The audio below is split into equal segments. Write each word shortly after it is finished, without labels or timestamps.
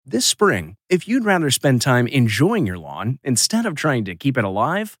This spring, if you'd rather spend time enjoying your lawn instead of trying to keep it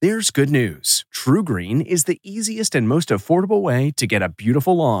alive, there's good news. TruGreen is the easiest and most affordable way to get a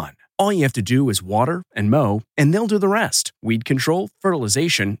beautiful lawn. All you have to do is water and mow, and they'll do the rest. Weed control,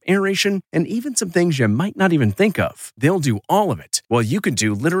 fertilization, aeration, and even some things you might not even think of. They'll do all of it, while you can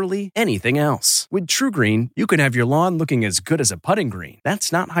do literally anything else. With TruGreen, you can have your lawn looking as good as a putting green.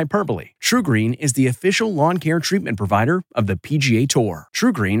 That's not hyperbole. TruGreen is the official lawn care treatment provider of the PGA Tour.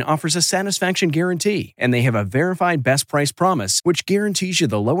 TruGreen offers a satisfaction guarantee, and they have a verified best price promise, which guarantees you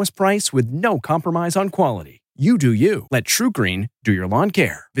the lowest price with no compromise on quality. You do you. Let TruGreen do your lawn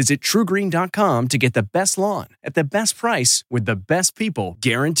care. Visit TruGreen.com to get the best lawn at the best price with the best people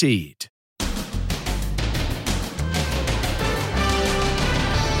guaranteed.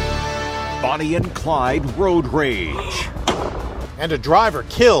 Bonnie and Clyde road rage. And a driver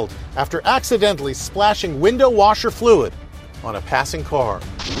killed after accidentally splashing window washer fluid on a passing car.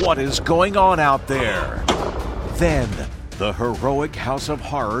 What is going on out there? Then, the heroic House of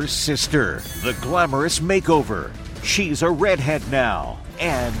Horrors sister, the glamorous makeover. She's a redhead now,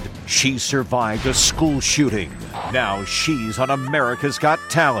 and she survived a school shooting. Now she's on America's Got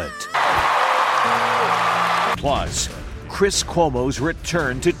Talent. Plus, Chris Cuomo's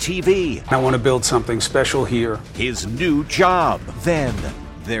return to TV. I want to build something special here. His new job. Then,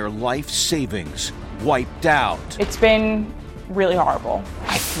 their life savings wiped out. It's been really horrible.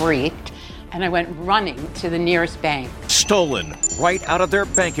 I freaked, and I went running to the nearest bank. Stolen right out of their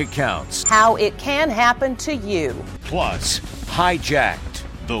bank accounts. How it can happen to you. Plus, hijacked.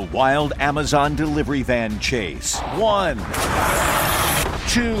 The wild Amazon delivery van chase. 1,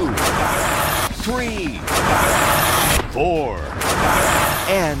 2, 3, 4.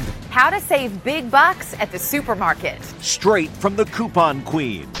 And how to save big bucks at the supermarket. Straight from the Coupon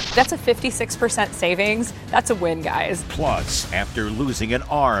Queen. That's a 56% savings. That's a win, guys. Plus, after losing an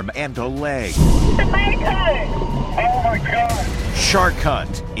arm and a leg. The leg hunt! Oh my God! Shark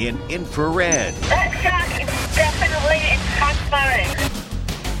Hunt in infrared. That shark is definitely in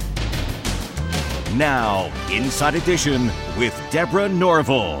Now, Inside Edition with Deborah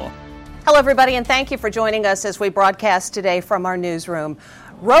Norville. Hello, everybody, and thank you for joining us as we broadcast today from our newsroom.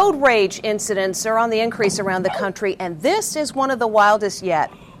 Road rage incidents are on the increase around the country, and this is one of the wildest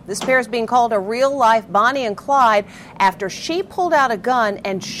yet. This pair is being called a real-life Bonnie and Clyde after she pulled out a gun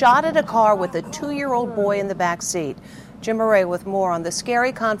and shot at a car with a 2-year-old boy in the back seat. Jim Murray with more on the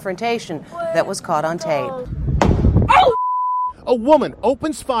scary confrontation that was caught on tape. Oh! A woman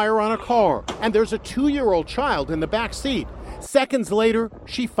opens fire on a car, and there's a 2-year-old child in the back seat. Seconds later,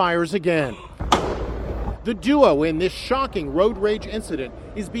 she fires again. The duo in this shocking road rage incident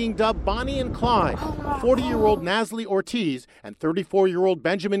is being dubbed Bonnie and Clyde. 40-year-old Nasli Ortiz and 34-year-old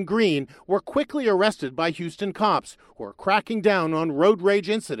Benjamin Green were quickly arrested by Houston cops who are cracking down on road rage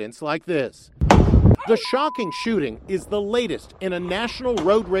incidents like this. The shocking shooting is the latest in a national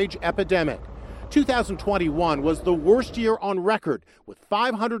road rage epidemic. 2021 was the worst year on record, with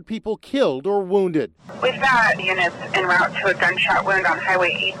 500 people killed or wounded. We've got units en route to a gunshot wound on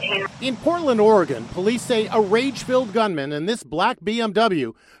Highway 18. In Portland, Oregon, police say a rage-filled gunman in this black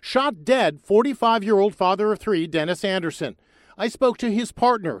BMW shot dead 45-year-old father of 3, Dennis Anderson. I spoke to his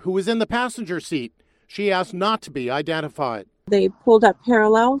partner, who was in the passenger seat. She asked not to be identified. They pulled up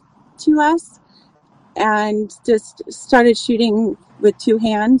parallel to us and just started shooting with 2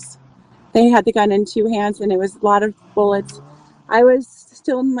 hands. They had the gun in 2 hands, and it was a lot of bullets. I was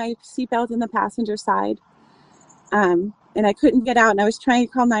still in my seatbelt in the passenger side, and I couldn't get out, and I was trying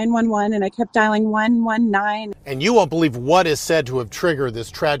to call 911, and I kept dialing 119. And you won't believe what is said to have triggered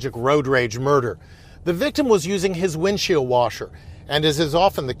this tragic road rage murder. The victim was using his windshield washer, and as is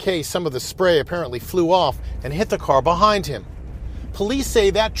often the case, some of the spray apparently flew off and hit the car behind him. Police say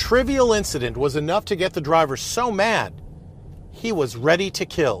that trivial incident was enough to get the driver so mad he was ready to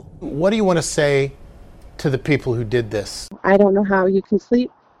kill. What do you want to say to the people who did this? I don't know how you can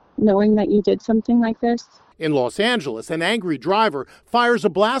sleep knowing that you did something like this. In Los Angeles, an angry driver fires a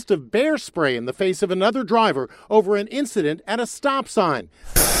blast of bear spray in the face of another driver over an incident at a stop sign.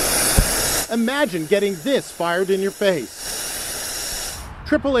 Imagine getting this fired in your face.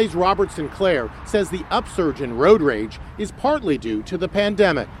 AAA's Robert Sinclair says the upsurge in road rage is partly due to the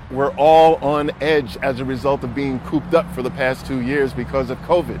pandemic. We're all on edge as a result of being cooped up for the past 2 years because of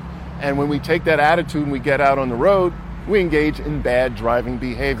COVID. And when we take that attitude and we get out on the road, we engage in bad driving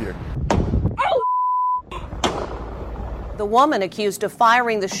behavior. The woman accused of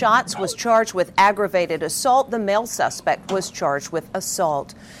firing the shots was charged with aggravated assault. The male suspect was charged with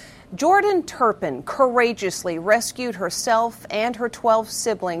assault. Jordan Turpin courageously rescued herself and her 12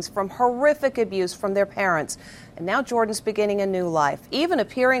 siblings from horrific abuse from their parents. And now Jordan's beginning a new life, even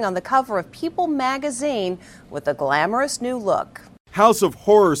appearing on the cover of People magazine with a glamorous new look. House of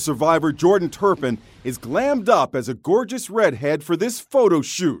Horrors survivor Jordan Turpin is glammed up as a gorgeous redhead for this photo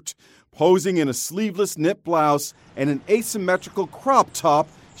shoot. Posing in a sleeveless knit blouse and an asymmetrical crop top,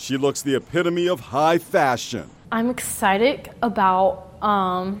 she looks the epitome of high fashion. I'm excited about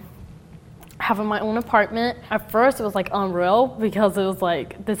having my own apartment. At first it was unreal because it was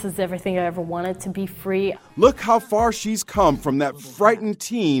this is everything I ever wanted, to be free. Look how far she's come from that frightened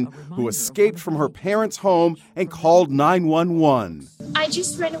teen who escaped from her parents' home and called 911. I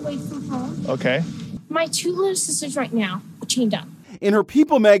just ran away from home. Okay. My 2 little sisters right now are chained up. In her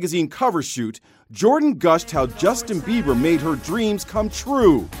People magazine cover shoot, Jordan gushed how Justin Bieber made her dreams come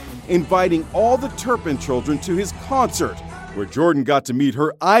true, inviting all the Turpin children to his concert, where Jordan got to meet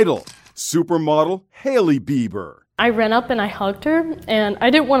her idol, supermodel Hailey Bieber. I ran up and I hugged her, and I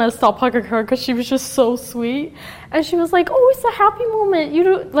didn't want to stop hugging her because she was just so sweet. And she was like, "Oh, it's a happy moment. You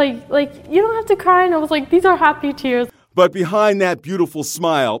don't you don't have to cry." And I was like, "These are happy tears." But behind that beautiful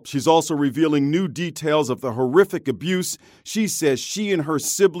smile, she's also revealing new details of the horrific abuse she says she and her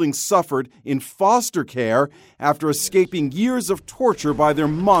siblings suffered in foster care after escaping years of torture by their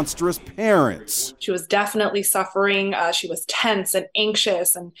monstrous parents. She was definitely suffering. She was tense and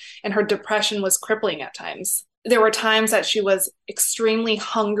anxious, and her depression was crippling at times. There were times that she was extremely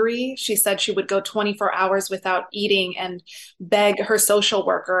hungry. She said she would go 24 hours without eating and beg her social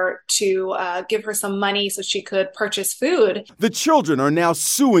worker to give her some money so she could purchase food. The children are now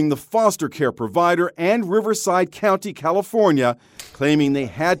suing the foster care provider and Riverside County, California, claiming they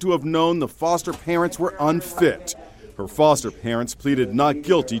had to have known the foster parents were unfit. Her foster parents pleaded not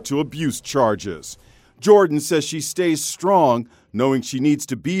guilty to abuse charges. Jordan says she stays strong, knowing she needs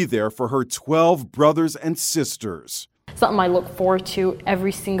to be there for her 12 brothers and sisters. Something I look forward to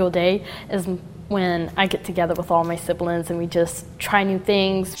every single day is when I get together with all my siblings and we just try new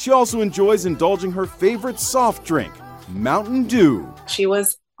things. She also enjoys indulging her favorite soft drink, Mountain Dew. She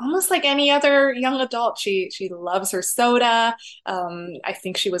was almost like any other young adult. She loves her soda. I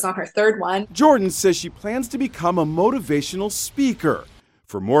think she was on her 3rd one. Jordan says she plans to become a motivational speaker.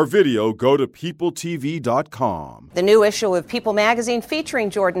 For more video, go to peopletv.com. The new issue of People magazine featuring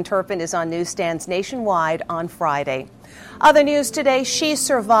Jordan Turpin is on newsstands nationwide on Friday. Other news today, she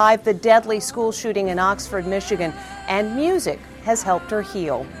survived the deadly school shooting in Oxford, Michigan, and music has helped her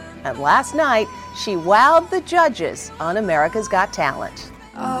heal. And last night, she wowed the judges on America's Got Talent.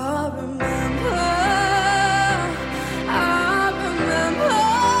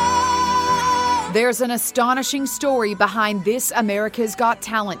 There's an astonishing story behind this America's Got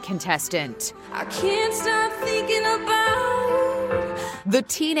Talent contestant. I can't stop thinking about. The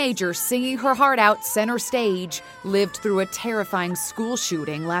teenager singing her heart out center stage lived through a terrifying school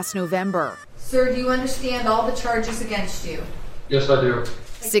shooting last November. Sir, do you understand all the charges against you? Yes, I do.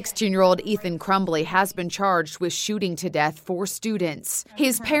 16-year-old Ethan Crumbly has been charged with shooting to death 4 students.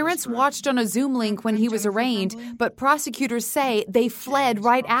 His parents watched on a Zoom link when he was arraigned, but prosecutors say they fled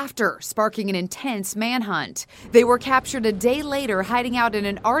right after, sparking an intense manhunt. They were captured a day later hiding out in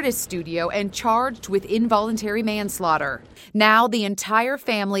an artist studio and charged with involuntary manslaughter. Now the entire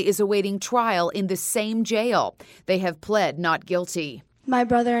family is awaiting trial in the same jail. They have pled not guilty. My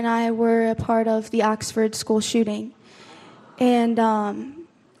brother and I were a part of the Oxford school shooting, and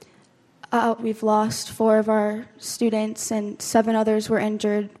we've lost 4 of our students and 7 others were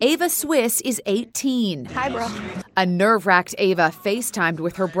injured. Ava Swiss is 18. Hi, bro. A nerve-wracked Ava FaceTimed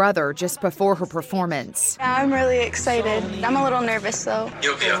with her brother just before her performance. I'm really excited. I'm a little nervous, though.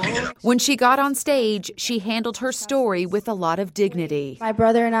 You'll be okay. When she got on stage, she handled her story with a lot of dignity. My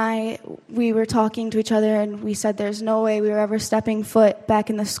brother and I, we were talking to each other, and we said there's no way we were ever stepping foot back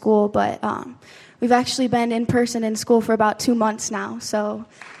in the school, but we've actually been in person in school for about 2 months now, so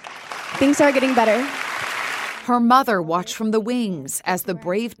things are getting better. Her mother watched from the wings as the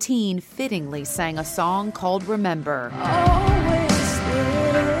brave teen fittingly sang a song called Remember. Always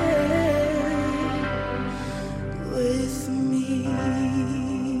there with me.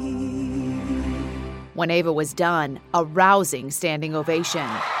 When Ava was done, a rousing standing ovation.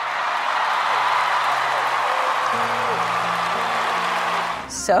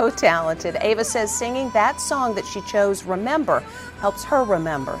 So talented. Ava says singing that song that she chose, Remember, helps her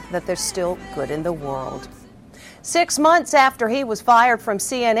remember that there's still good in the world. 6 months after he was fired from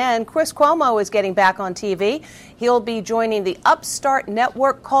CNN, Chris Cuomo is getting back on TV. He'll be joining the upstart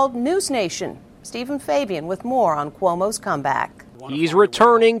network called News Nation. Stephen Fabian with more on Cuomo's comeback. He's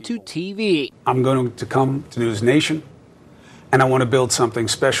returning to TV. I'm going to come to News Nation, and I want to build something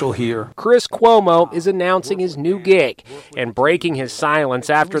special here. Chris Cuomo is announcing his new gig and breaking his silence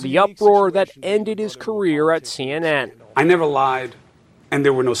after the uproar that ended his career at CNN. I never lied, and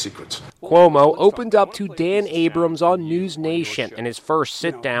there were no secrets. Cuomo opened up to Dan Abrams on News Nation in his first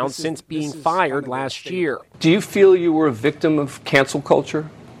sit-down since being fired last year. Do you feel you were a victim of cancel culture?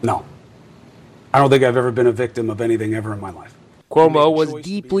 No. I don't think I've ever been a victim of anything ever in my life. Cuomo was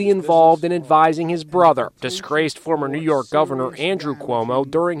deeply involved in advising his brother, disgraced former New York Governor Andrew Cuomo,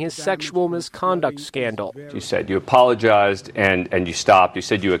 during his sexual misconduct scandal. You said you apologized and you stopped. You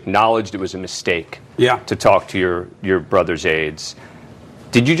said you acknowledged it was a mistake to talk to your brother's aides.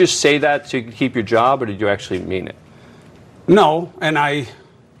 Did you just say that to keep your job, or did you actually mean it? No, and I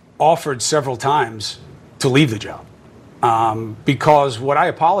offered several times to leave the job because what I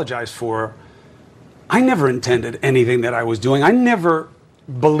apologized for, I never intended anything that I was doing. I never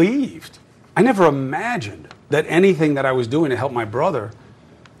believed, I never imagined that anything that I was doing to help my brother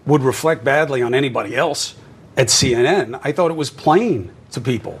would reflect badly on anybody else at CNN. I thought it was plain to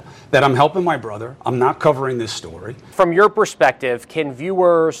people that I'm helping my brother. I'm not covering this story. From your perspective, can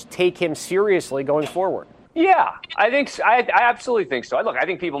viewers take him seriously going forward? Yeah, I absolutely think so. Look, I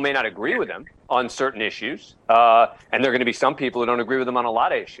think people may not agree with him on certain issues, and there are going to be some people who don't agree with him on a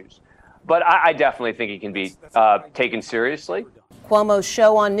lot of issues. But I definitely think he can be taken seriously. Cuomo's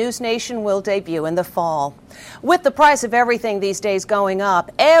show on News Nation will debut in the fall. With the price of everything these days going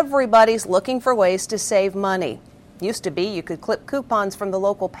up, everybody's looking for ways to save money. Used to be you could clip coupons from the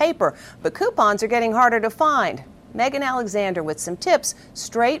local paper, but coupons are getting harder to find. Megan Alexander with some tips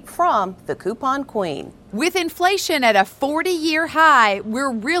straight from the Coupon Queen. With inflation at a 40-year high,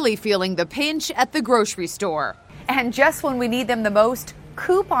 we're really feeling the pinch at the grocery store. And just when we need them the most,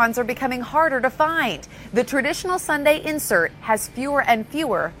 coupons are becoming harder to find. The traditional Sunday insert has fewer and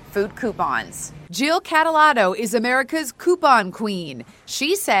fewer food coupons. Jill Catalado is America's coupon queen.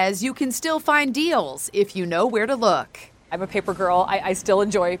 She says you can still find deals if you know where to look. I'm a paper girl. I still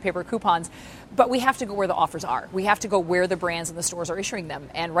enjoy paper coupons, but we have to go where the offers are. We have to go where the brands and the stores are issuing them,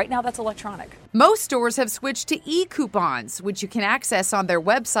 and right now that's electronic. Most stores have switched to e-coupons, which you can access on their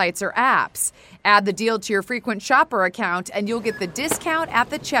websites or apps. Add the deal to your frequent shopper account, and you'll get the discount at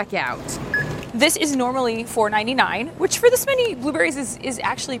the checkout. This is normally $4.99, which for this many blueberries is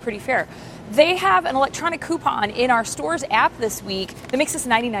actually pretty fair. They have an electronic coupon in our store's app this week that makes this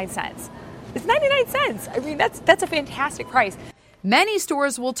 99 cents. It's 99 cents. I mean, that's a fantastic price. Many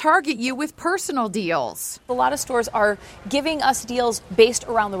stores will target you with personal deals. A lot of stores are giving us deals based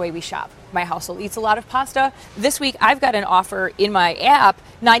around the way we shop. My household eats a lot of pasta. This week, I've got an offer in my app,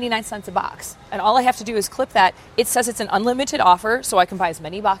 99 cents a box. And all I have to do is clip that. It says it's an unlimited offer, so I can buy as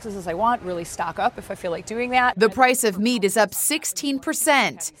many boxes as I want, really stock up if I feel like doing that. The price of meat is up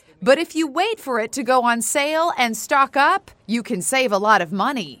 16%. But if you wait for it to go on sale and stock up, you can save a lot of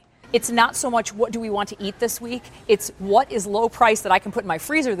money. It's not so much what do we want to eat this week, it's what is low price that I can put in my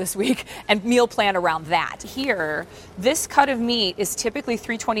freezer this week and meal plan around that. Here, this cut of meat is typically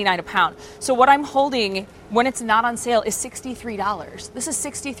 $3.29 a pound. So what I'm holding when it's not on sale is $63. This is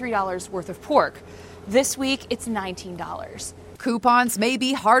 $63 worth of pork. This week, it's $19. Coupons may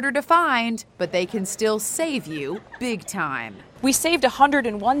be harder to find, but they can still save you big time. We saved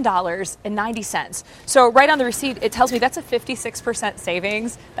 $101.90. So right on the receipt, it tells me that's a 56%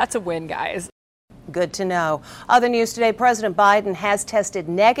 savings. That's a win, guys. Good to know. Other news today, President Biden has tested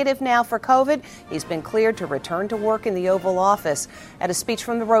negative now for COVID. He's been cleared to return to work in the Oval Office. At a speech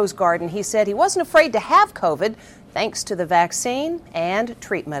from the Rose Garden, he said he wasn't afraid to have COVID thanks to the vaccine and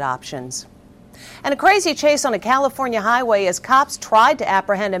treatment options. And a crazy chase on a California highway as cops tried to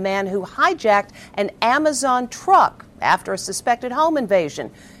apprehend a man who hijacked an Amazon truck after a suspected home invasion.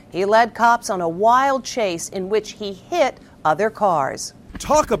 He led cops on a wild chase in which he hit other cars.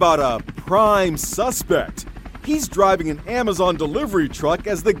 Talk about a prime suspect. He's driving an Amazon delivery truck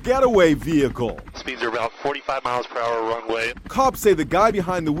as the getaway vehicle. Speeds are about 45 miles per hour runway. Cops say the guy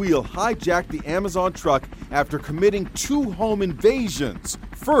behind the wheel hijacked the Amazon truck after committing 2 home invasions.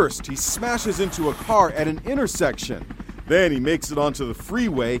 First, he smashes into a car at an intersection. Then he makes it onto the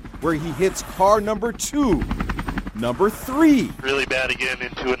freeway where he hits car number 2. Number 3. Really bad again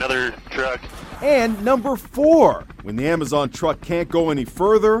into another truck. And number 4. When the Amazon truck can't go any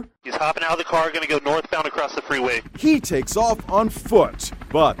further, he's hopping out of the car, going to go northbound across the freeway. He takes off on foot.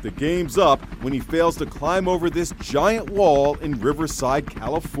 But the game's up when he fails to climb over this giant wall in Riverside,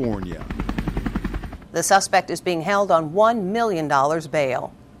 California. The suspect is being held on $1 million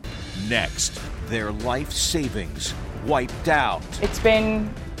bail. Next, their life savings wiped out. It's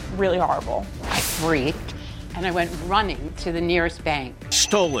been really horrible. I freaked and I went running to the nearest bank.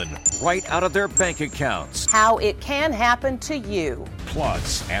 Stolen right out of their bank accounts. How it can happen to you.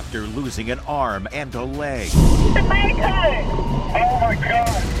 Plus, after losing an arm and a leg. The bank hunt! Oh my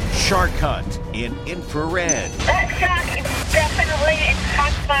God! Shark Hunt in infrared. That shark is definitely in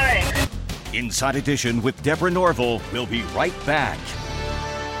hot fun. Inside Edition with Deborah Norville. We'll be right back.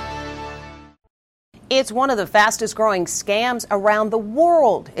 It's one of the fastest growing scams around the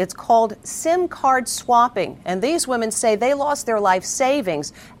world. It's called SIM card swapping, and these women say they lost their life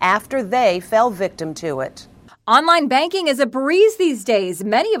savings after they fell victim to it. Online banking is a breeze these days,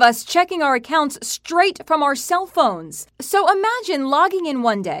 many of us checking our accounts straight from our cell phones. So imagine logging in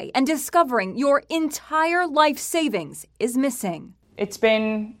one day and discovering your entire life savings is missing. It's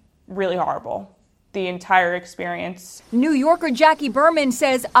been really horrible, the entire experience. New Yorker Jackie Berman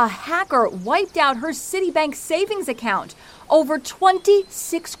says a hacker wiped out her Citibank savings account, over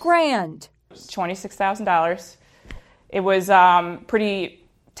 $26,000. $26,000. It was pretty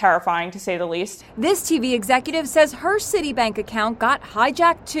terrifying, to say the least. This TV executive says her Citibank account got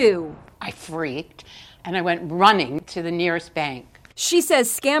hijacked too. I freaked, and I went running to the nearest bank. She says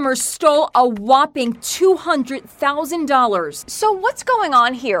scammers stole a whopping $200,000. So what's going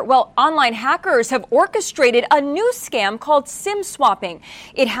on here? Well, online hackers have orchestrated a new scam called SIM swapping.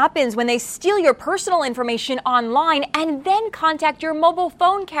 It happens when they steal your personal information online and then contact your mobile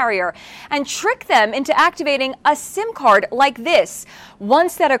phone carrier and trick them into activating a SIM card like this.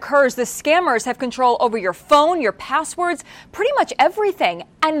 Once that occurs, the scammers have control over your phone, your passwords, pretty much everything.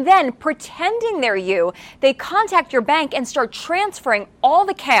 And then, pretending they're you, they contact your bank and start transferring all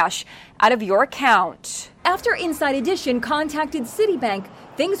the cash out of your account. After Inside Edition contacted Citibank,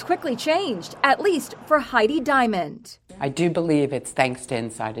 things quickly changed, at least for Heidi Diamond. I do believe it's thanks to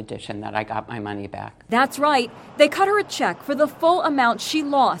Inside Edition that I got my money back. That's right. They cut her a check for the full amount she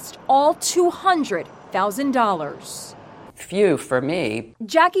lost, all $200,000. Phew for me.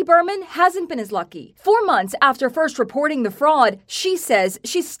 Jackie Berman hasn't been as lucky. 4 months after first reporting the fraud, she says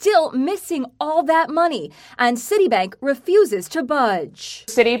she's still missing all that money, and Citibank refuses to budge.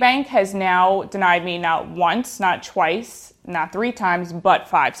 Citibank has now denied me not once, not twice, not 3 times, but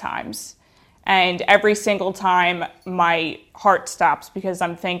 5 times. And every single time my heart stops because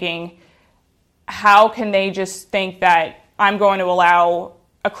I'm thinking, how can they just think that I'm going to allow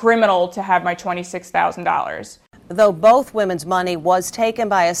a criminal to have my $26,000? Though both women's money was taken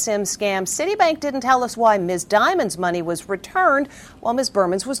by a SIM scam, Citibank didn't tell us why Ms. Diamond's money was returned while Ms.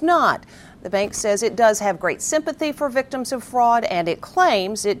 Berman's was not. The bank says it does have great sympathy for victims of fraud, and it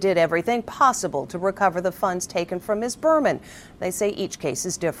claims it did everything possible to recover the funds taken from Ms. Berman. They say each case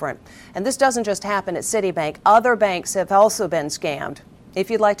is different. And this doesn't just happen at Citibank. Other banks have also been scammed.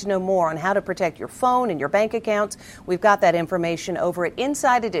 If you'd like to know more on how to protect your phone and your bank accounts, we've got that information over at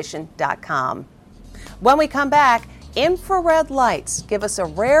InsideEdition.com. When we come back, infrared lights give us a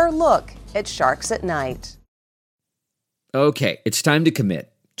rare look at sharks at night. Okay, it's time to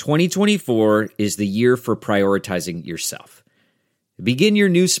commit. 2024 is the year for prioritizing yourself. Begin your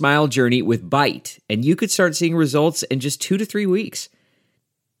new smile journey with Byte, and you could start seeing results in just 2 to 3 weeks.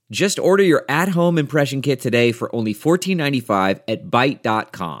 Just order your at-home impression kit today for only $14.95 at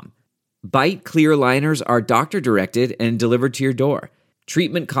Byte.com. Byte clear liners are doctor-directed and delivered to your door.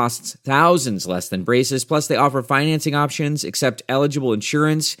 Treatment costs thousands less than braces, plus they offer financing options, accept eligible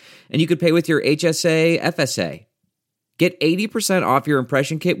insurance, and you could pay with your HSA, FSA. Get 80% off your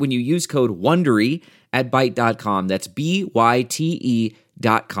impression kit when you use code WONDERY at Byte.com. That's BYTE.com.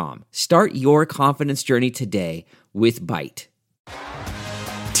 Start your confidence journey today with Byte.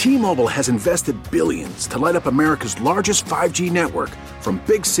 T-Mobile has invested billions to light up America's largest 5G network, from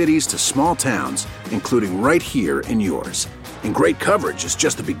big cities to small towns, including right here in yours. And great coverage is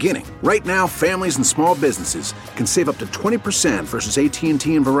just the beginning. Right now, families and small businesses can save up to 20% versus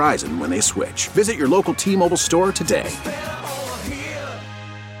AT&T and Verizon when they switch. Visit your local T-Mobile store today.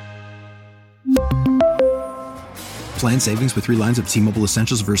 Plan savings with 3 lines of T-Mobile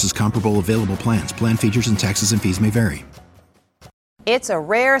Essentials versus comparable available plans. Plan features and taxes and fees may vary. It's a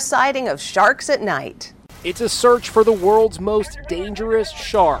rare sighting of sharks at night. It's a search for the world's most dangerous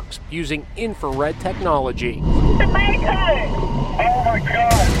sharks using infrared technology. The bank hunt! Oh my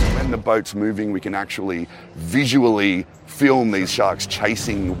God! When the boat's moving, we can actually visually film these sharks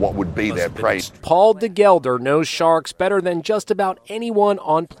chasing what would be their prey. Paul DeGelder knows sharks better than just about anyone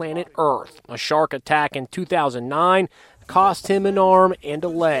on planet Earth. A shark attack in 2009 cost him an arm and a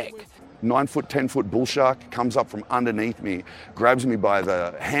leg. 9-foot, 10-foot bull shark comes up from underneath me, grabs me by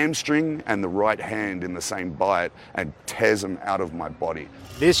the hamstring and the right hand in the same bite, and tears them out of my body.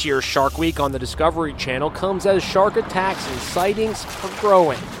 This year's Shark Week on the Discovery Channel comes as shark attacks and sightings are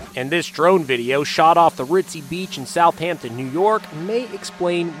growing. And this drone video shot off the ritzy beach in Southampton, New York, may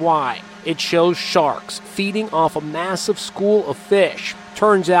explain why. It shows sharks feeding off a massive school of fish.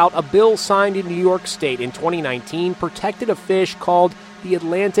 Turns out a bill signed in New York State in 2019 protected a fish called the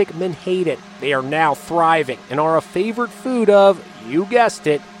Atlantic menhaden. They are now thriving and are a favorite food of, you guessed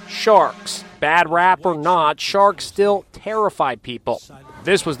it, sharks. Bad rap or not, sharks still terrify people.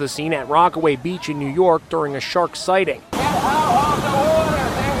 This was the scene at Rockaway Beach in New York during a shark sighting. Get out of the water!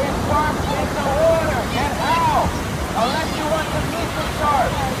 There is sharks in the water! Get out! Unless you want to meet the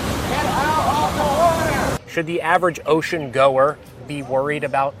sharks! Get out of the water! Should the average ocean goer be worried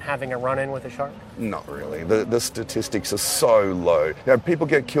about having a run-in with a shark? Not really. The statistics are so low. You know, people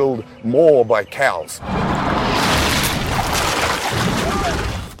get killed more by cows.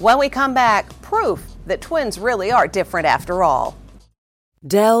 When we come back, proof that twins really are different after all.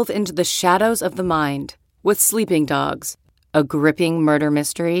 Delve into the shadows of the mind with Sleeping Dogs, a gripping murder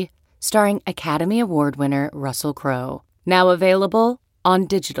mystery starring Academy Award winner Russell Crowe. Now available on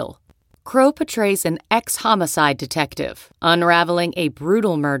digital. Crowe portrays an ex-homicide detective, unraveling a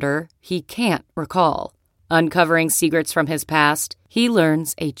brutal murder he can't recall. Uncovering secrets from his past, he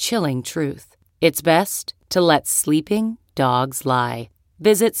learns a chilling truth. It's best to let sleeping dogs lie.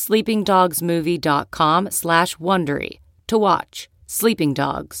 Visit sleepingdogsmovie.com/Wondery to watch Sleeping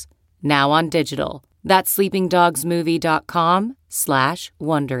Dogs, now on digital. That's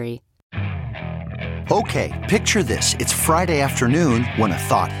sleepingdogsmovie.com/Wondery. Okay, picture this. It's Friday afternoon when a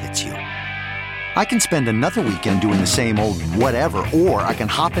thought hits you. I can spend another weekend doing the same old whatever, or I can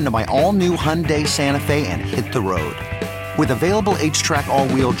hop into my all-new Hyundai Santa Fe and hit the road. With available H-Track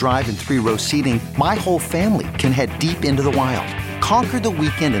all-wheel drive and 3-row seating, my whole family can head deep into the wild. Conquer the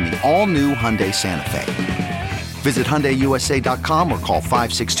weekend in the all-new Hyundai Santa Fe. Visit HyundaiUSA.com or call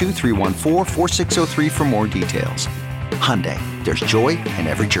 562-314-4603 for more details. Hyundai, there's joy in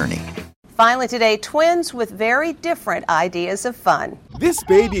every journey. Finally today, twins with very different ideas of fun. This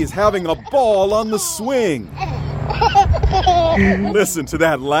baby is having a ball on the swing. Listen to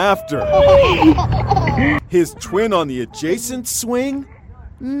that laughter. His twin on the adjacent swing?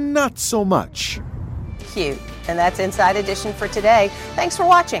 Not so much. Cute. And that's Inside Edition for today. Thanks for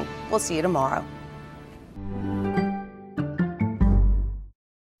watching. We'll see you tomorrow.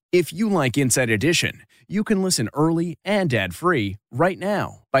 If you like Inside Edition, you can listen early and ad-free right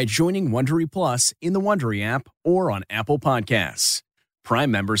now by joining Wondery Plus in the Wondery app or on Apple Podcasts.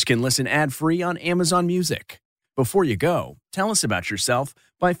 Prime members can listen ad-free on Amazon Music. Before you go, tell us about yourself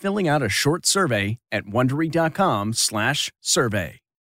by filling out a short survey at Wondery.com/survey.